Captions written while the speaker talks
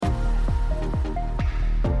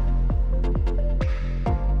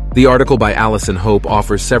The article by Allison Hope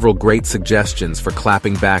offers several great suggestions for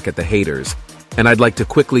clapping back at the haters, and I'd like to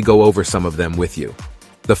quickly go over some of them with you.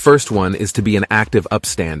 The first one is to be an active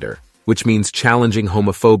upstander, which means challenging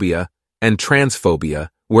homophobia and transphobia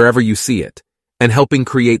wherever you see it, and helping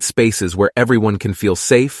create spaces where everyone can feel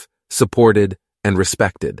safe, supported, and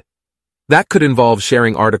respected. That could involve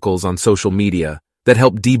sharing articles on social media that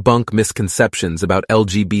help debunk misconceptions about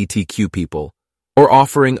LGBTQ people, or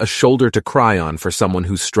offering a shoulder to cry on for someone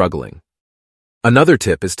who's struggling. Another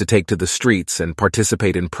tip is to take to the streets and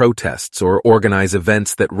participate in protests or organize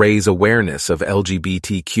events that raise awareness of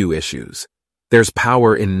LGBTQ issues. There's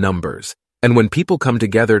power in numbers, and when people come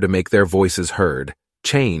together to make their voices heard,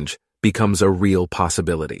 change becomes a real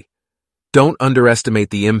possibility. Don't underestimate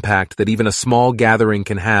the impact that even a small gathering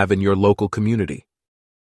can have in your local community.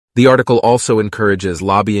 The article also encourages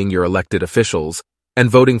lobbying your elected officials and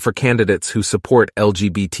voting for candidates who support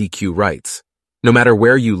LGBTQ rights. No matter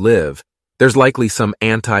where you live, there's likely some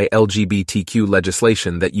anti-LGBTQ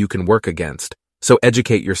legislation that you can work against, so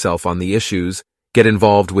educate yourself on the issues, get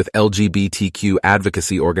involved with LGBTQ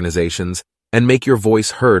advocacy organizations, and make your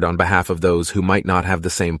voice heard on behalf of those who might not have the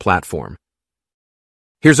same platform.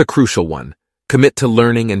 Here's a crucial one. Commit to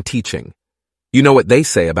learning and teaching. You know what they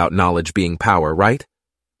say about knowledge being power, right?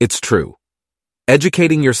 It's true.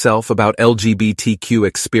 Educating yourself about LGBTQ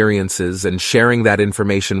experiences and sharing that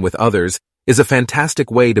information with others is a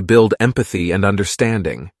fantastic way to build empathy and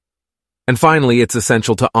understanding. And finally, it's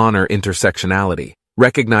essential to honor intersectionality,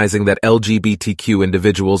 recognizing that LGBTQ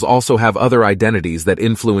individuals also have other identities that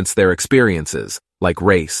influence their experiences, like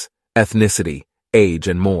race, ethnicity, age,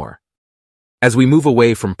 and more. As we move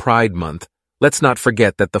away from Pride Month, let's not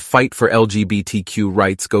forget that the fight for LGBTQ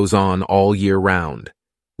rights goes on all year round.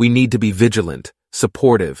 We need to be vigilant,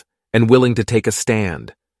 supportive, and willing to take a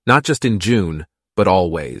stand, not just in June, but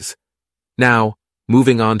always. Now,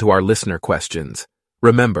 moving on to our listener questions.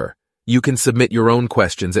 Remember, you can submit your own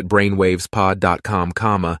questions at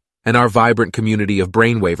brainwavespod.com, and our vibrant community of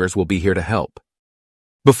brainwavers will be here to help.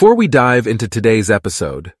 Before we dive into today's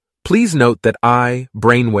episode, please note that I,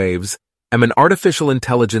 BrainWaves, am an artificial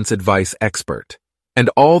intelligence advice expert, and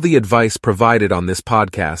all the advice provided on this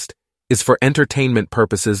podcast is for entertainment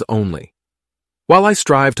purposes only. While I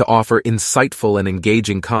strive to offer insightful and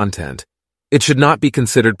engaging content, it should not be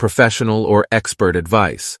considered professional or expert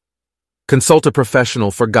advice. Consult a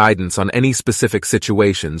professional for guidance on any specific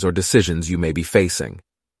situations or decisions you may be facing.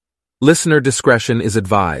 Listener discretion is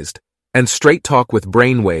advised, and Straight Talk with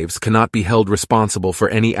Brainwaves cannot be held responsible for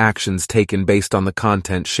any actions taken based on the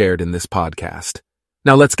content shared in this podcast.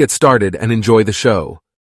 Now let's get started and enjoy the show.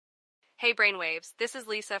 Hey Brainwaves, this is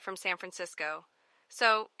Lisa from San Francisco.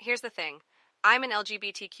 So, here's the thing. I'm an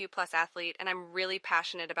LGBTQ+ athlete and I'm really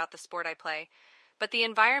passionate about the sport I play, but the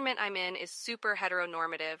environment I'm in is super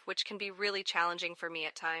heteronormative, which can be really challenging for me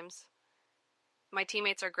at times. My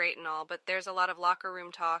teammates are great and all, but there's a lot of locker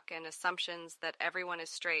room talk and assumptions that everyone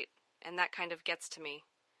is straight, and that kind of gets to me.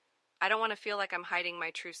 I don't want to feel like I'm hiding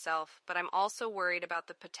my true self, but I'm also worried about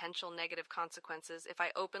the potential negative consequences if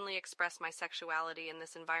I openly express my sexuality in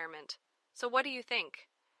this environment. So what do you think?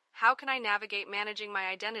 How can I navigate managing my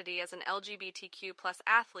identity as an LGBTQ+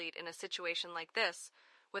 athlete in a situation like this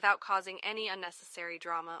without causing any unnecessary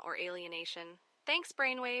drama or alienation? Thanks,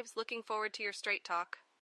 Brainwaves. Looking forward to your Straight Talk.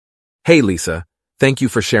 Hey, Lisa. Thank you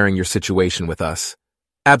for sharing your situation with us.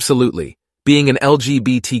 Absolutely. Being an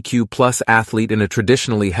LGBTQ+ athlete in a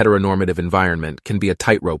traditionally heteronormative environment can be a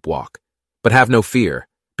tightrope walk. But have no fear,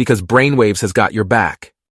 because Brainwaves has got your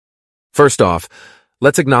back. First off,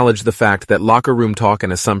 let's acknowledge the fact that locker room talk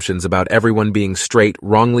and assumptions about everyone being straight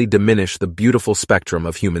wrongly diminish the beautiful spectrum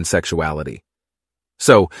of human sexuality.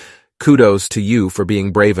 So, kudos to you for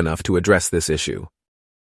being brave enough to address this issue.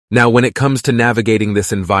 Now, when it comes to navigating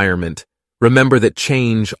this environment, remember that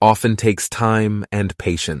change often takes time and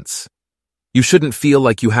patience. You shouldn't feel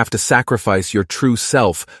like you have to sacrifice your true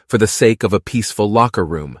self for the sake of a peaceful locker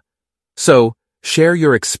room. So, share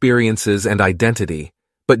your experiences and identity,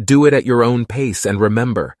 but do it at your own pace, and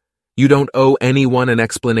remember, you don't owe anyone an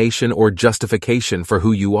explanation or justification for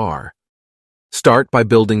who you are. Start by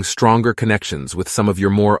building stronger connections with some of your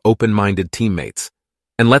more open-minded teammates,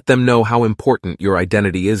 and let them know how important your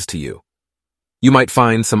identity is to you. You might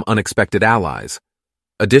find some unexpected allies.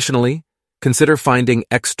 Additionally, consider finding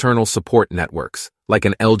external support networks, like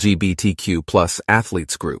an LGBTQ+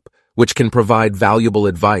 athletes group, which can provide valuable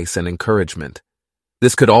advice and encouragement.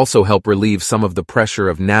 This could also help relieve some of the pressure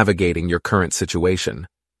of navigating your current situation.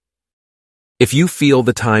 If you feel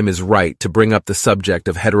the time is right to bring up the subject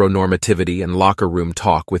of heteronormativity and locker room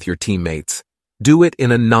talk with your teammates, do it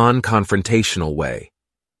in a non-confrontational way.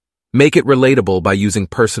 Make it relatable by using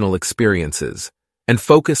personal experiences, and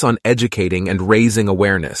focus on educating and raising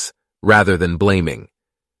awareness, rather than blaming.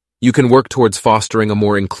 You can work towards fostering a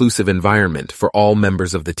more inclusive environment for all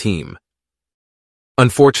members of the team.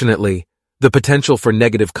 Unfortunately, the potential for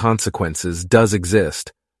negative consequences does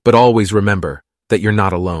exist, but always remember that you're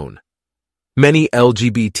not alone. Many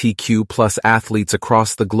LGBTQ+ athletes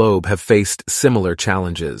across the globe have faced similar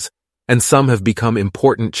challenges, and some have become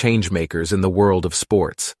important changemakers in the world of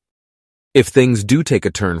sports. If things do take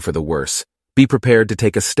a turn for the worse, be prepared to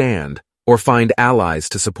take a stand or find allies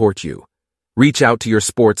to support you. Reach out to your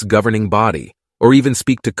sport's governing body, or even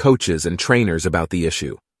speak to coaches and trainers about the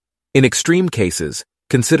issue. In extreme cases,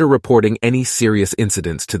 consider reporting any serious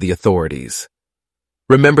incidents to the authorities.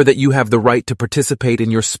 Remember that you have the right to participate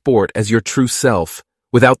in your sport as your true self,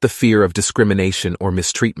 without the fear of discrimination or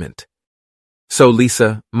mistreatment. So,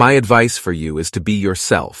 Lisa, my advice for you is to be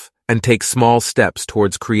yourself and take small steps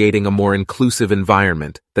towards creating a more inclusive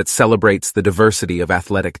environment that celebrates the diversity of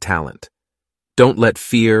athletic talent. Don't let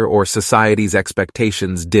fear or society's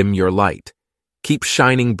expectations dim your light. Keep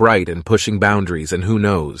shining bright and pushing boundaries, and who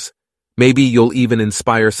knows, maybe you'll even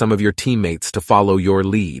inspire some of your teammates to follow your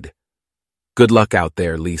lead. Good luck out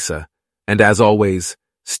there, Lisa, and as always,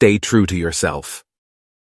 stay true to yourself.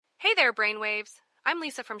 Hey there, BrainWaves. I'm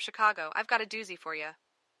Lisa from Chicago. I've got a doozy for you.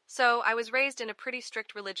 So, I was raised in a pretty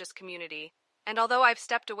strict religious community, and although I've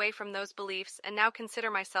stepped away from those beliefs and now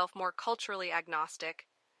consider myself more culturally agnostic,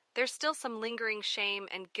 there's still some lingering shame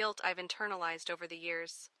and guilt I've internalized over the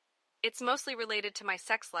years. It's mostly related to my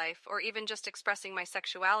sex life, or even just expressing my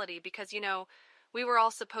sexuality, because, we were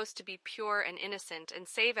all supposed to be pure and innocent and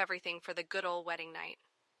save everything for the good old wedding night.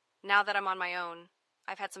 Now that I'm on my own,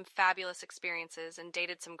 I've had some fabulous experiences and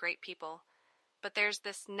dated some great people, but there's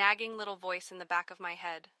this nagging little voice in the back of my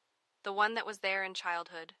head, the one that was there in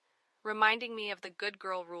childhood, reminding me of the good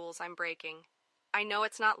girl rules I'm breaking. I know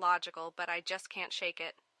it's not logical, but I just can't shake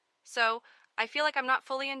it. So, I feel like I'm not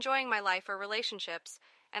fully enjoying my life or relationships,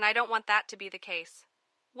 and I don't want that to be the case.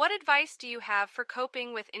 What advice do you have for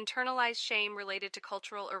coping with internalized shame related to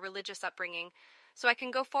cultural or religious upbringing, so I can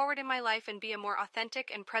go forward in my life and be a more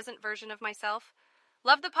authentic and present version of myself?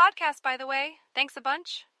 Love the podcast, by the way. Thanks a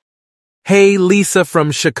bunch. Hey, Lisa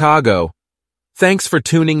from Chicago. Thanks for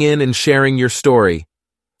tuning in and sharing your story.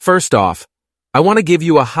 First off, I want to give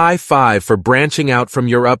you a high five for branching out from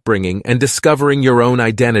your upbringing and discovering your own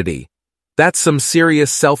identity. That's some serious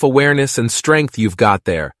self-awareness and strength you've got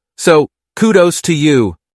there. So, kudos to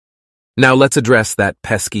you. Now let's address that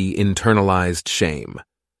pesky internalized shame.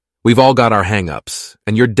 We've all got our hang-ups,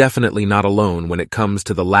 and you're definitely not alone when it comes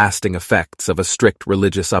to the lasting effects of a strict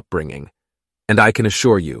religious upbringing. And I can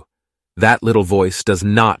assure you, that little voice does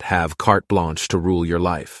not have carte blanche to rule your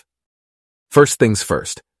life. First things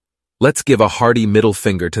first, let's give a hearty middle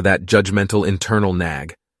finger to that judgmental internal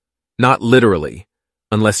nag. Not literally.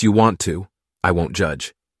 Unless you want to, I won't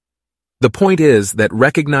judge. The point is that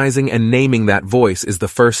recognizing and naming that voice is the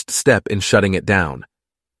first step in shutting it down.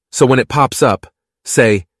 So when it pops up,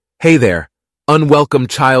 say, "Hey there, unwelcome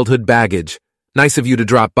childhood baggage. Nice of you to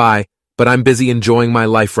drop by, but I'm busy enjoying my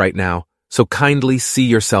life right now, so kindly see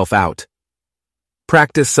yourself out."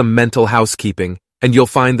 Practice some mental housekeeping, and you'll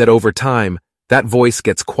find that over time, that voice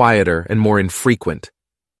gets quieter and more infrequent.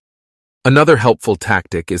 Another helpful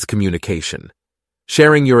tactic is communication.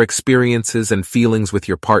 Sharing your experiences and feelings with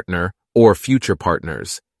your partner, or future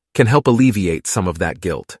partners, can help alleviate some of that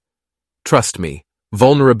guilt. Trust me,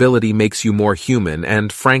 vulnerability makes you more human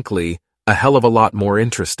and, frankly, a hell of a lot more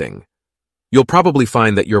interesting. You'll probably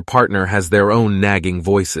find that your partner has their own nagging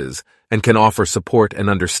voices and can offer support and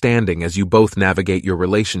understanding as you both navigate your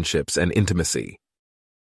relationships and intimacy.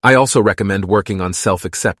 I also recommend working on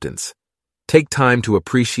self-acceptance. Take time to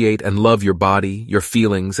appreciate and love your body, your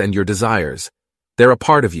feelings, and your desires. They're a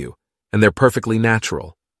part of you, and they're perfectly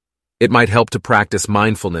natural. It might help to practice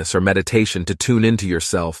mindfulness or meditation to tune into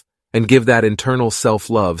yourself and give that internal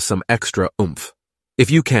self-love some extra oomph.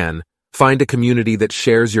 If you can, find a community that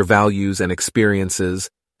shares your values and experiences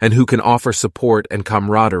and who can offer support and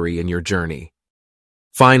camaraderie in your journey.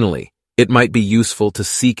 Finally, it might be useful to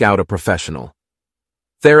seek out a professional.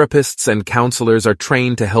 Therapists and counselors are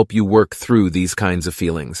trained to help you work through these kinds of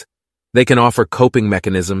feelings. They can offer coping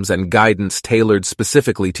mechanisms and guidance tailored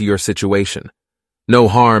specifically to your situation. No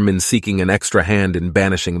harm in seeking an extra hand in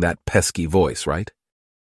banishing that pesky voice, right?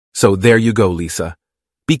 So there you go, Lisa.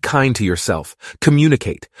 Be kind to yourself,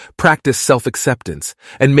 communicate, practice self-acceptance,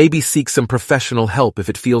 and maybe seek some professional help if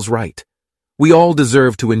it feels right. We all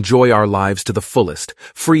deserve to enjoy our lives to the fullest,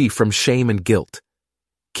 free from shame and guilt.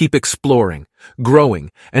 Keep exploring,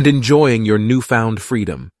 growing, and enjoying your newfound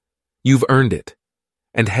freedom. You've earned it.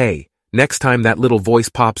 And hey, Next time that little voice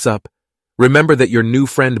pops up, remember that your new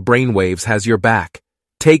friend BrainWaves has your back.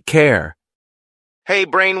 Take care. Hey,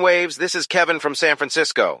 BrainWaves, this is Kevin from San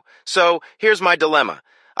Francisco. So, here's my dilemma.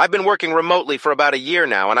 I've been working remotely for about a year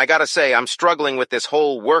now, and I gotta say, I'm struggling with this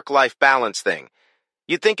whole work-life balance thing.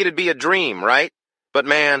 You'd think it'd be a dream, right? But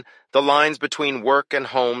man, the lines between work and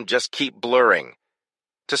home just keep blurring.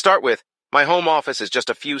 To start with, my home office is just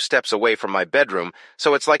a few steps away from my bedroom,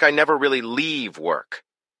 so it's like I never really leave work.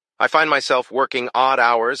 I find myself working odd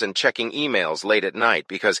hours and checking emails late at night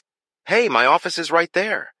because, hey, my office is right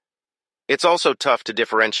there. It's also tough to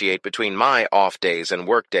differentiate between my off days and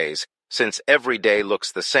work days, since every day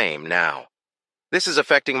looks the same now. This is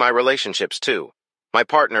affecting my relationships too. My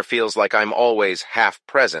partner feels like I'm always half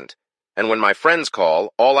present, and when my friends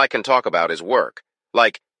call, all I can talk about is work.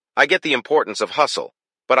 Like, I get the importance of hustle,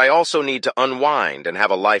 but I also need to unwind and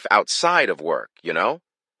have a life outside of work, you know?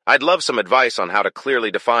 I'd love some advice on how to clearly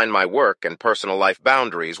define my work and personal life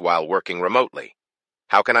boundaries while working remotely.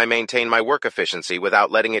 How can I maintain my work efficiency without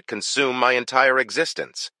letting it consume my entire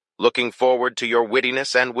existence? Looking forward to your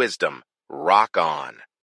wittiness and wisdom. Rock on.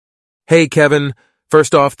 Hey, Kevin.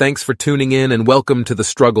 First off, thanks for tuning in and welcome to the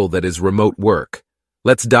struggle that is remote work.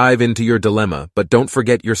 Let's dive into your dilemma, but don't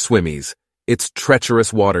forget your swimmies. It's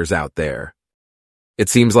treacherous waters out there. It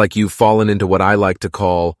seems like you've fallen into what I like to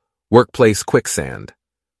call workplace quicksand.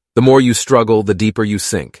 The more you struggle, the deeper you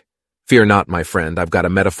sink. Fear not, my friend, I've got a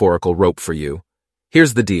metaphorical rope for you.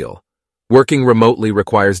 Here's the deal. Working remotely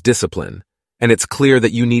requires discipline, and it's clear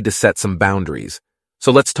that you need to set some boundaries.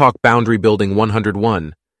 So let's talk boundary building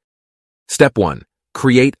 101. Step 1.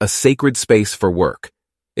 Create a sacred space for work.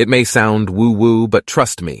 It may sound woo-woo, but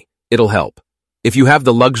trust me, it'll help. If you have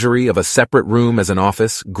the luxury of a separate room as an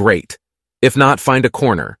office, great. If not, find a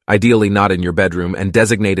corner, ideally not in your bedroom, and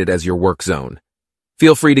designate it as your work zone.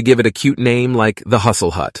 Feel free to give it a cute name like the Hustle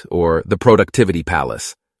Hut or the Productivity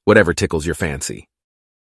Palace, whatever tickles your fancy.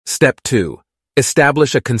 Step 2.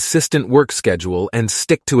 Establish a consistent work schedule and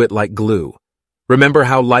stick to it like glue. Remember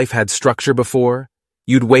how life had structure before?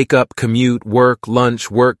 You'd wake up, commute, work, lunch,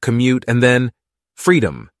 work, commute, and then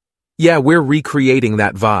freedom. Yeah, we're recreating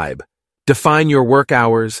that vibe. Define your work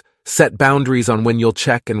hours, set boundaries on when you'll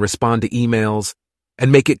check and respond to emails,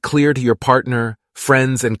 and make it clear to your partner,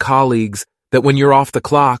 friends, and colleagues that when you're off the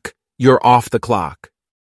clock, you're off the clock.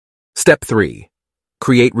 Step 3.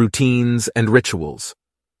 Create routines and rituals.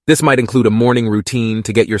 This might include a morning routine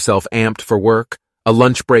to get yourself amped for work, a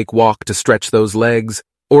lunch break walk to stretch those legs,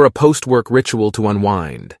 or a post-work ritual to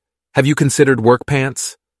unwind. Have you considered work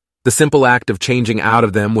pants? The simple act of changing out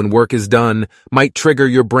of them when work is done might trigger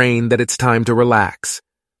your brain that it's time to relax.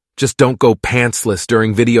 Just don't go pantsless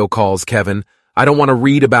during video calls, Kevin. I don't want to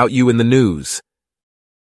read about you in the news.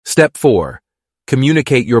 Step 4.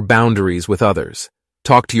 Communicate your boundaries with others.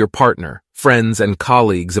 Talk to your partner, friends, and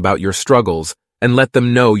colleagues about your struggles and let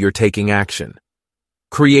them know you're taking action.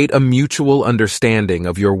 Create a mutual understanding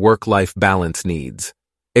of your work-life balance needs.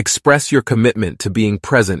 Express your commitment to being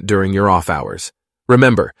present during your off hours.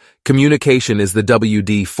 Remember, communication is the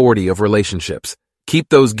WD-40 of relationships. Keep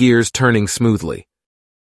those gears turning smoothly.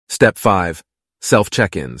 Step 5.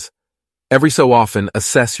 Self-check-ins. Every so often,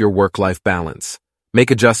 assess your work-life balance. Make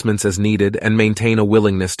adjustments as needed and maintain a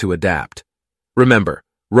willingness to adapt. Remember,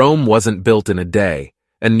 Rome wasn't built in a day,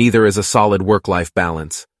 and neither is a solid work-life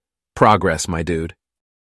balance. Progress, my dude.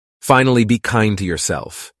 Finally, be kind to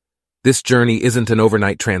yourself. This journey isn't an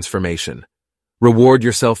overnight transformation. Reward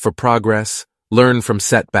yourself for progress, learn from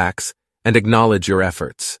setbacks, and acknowledge your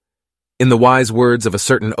efforts. In the wise words of a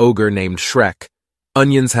certain ogre named Shrek,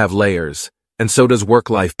 onions have layers, and so does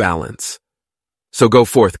work-life balance. So go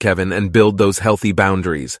forth, Kevin, and build those healthy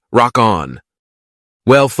boundaries. Rock on!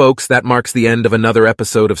 Well, folks, that marks the end of another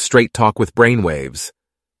episode of Straight Talk with BrainWaves.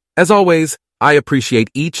 As always, I appreciate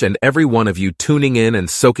each and every one of you tuning in and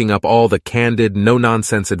soaking up all the candid,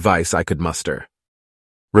 no-nonsense advice I could muster.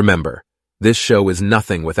 Remember, this show is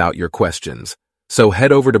nothing without your questions, so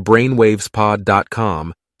head over to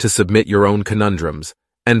brainwavespod.com to submit your own conundrums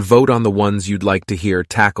and vote on the ones you'd like to hear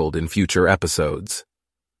tackled in future episodes.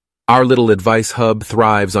 Our little advice hub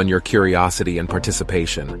thrives on your curiosity and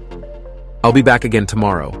participation. I'll be back again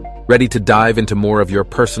tomorrow, ready to dive into more of your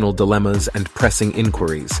personal dilemmas and pressing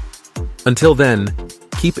inquiries. Until then,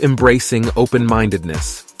 keep embracing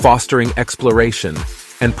open-mindedness, fostering exploration,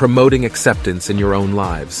 and promoting acceptance in your own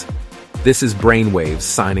lives. This is BrainWaves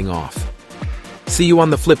signing off. See you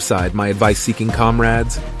on the flip side, my advice-seeking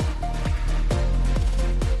comrades.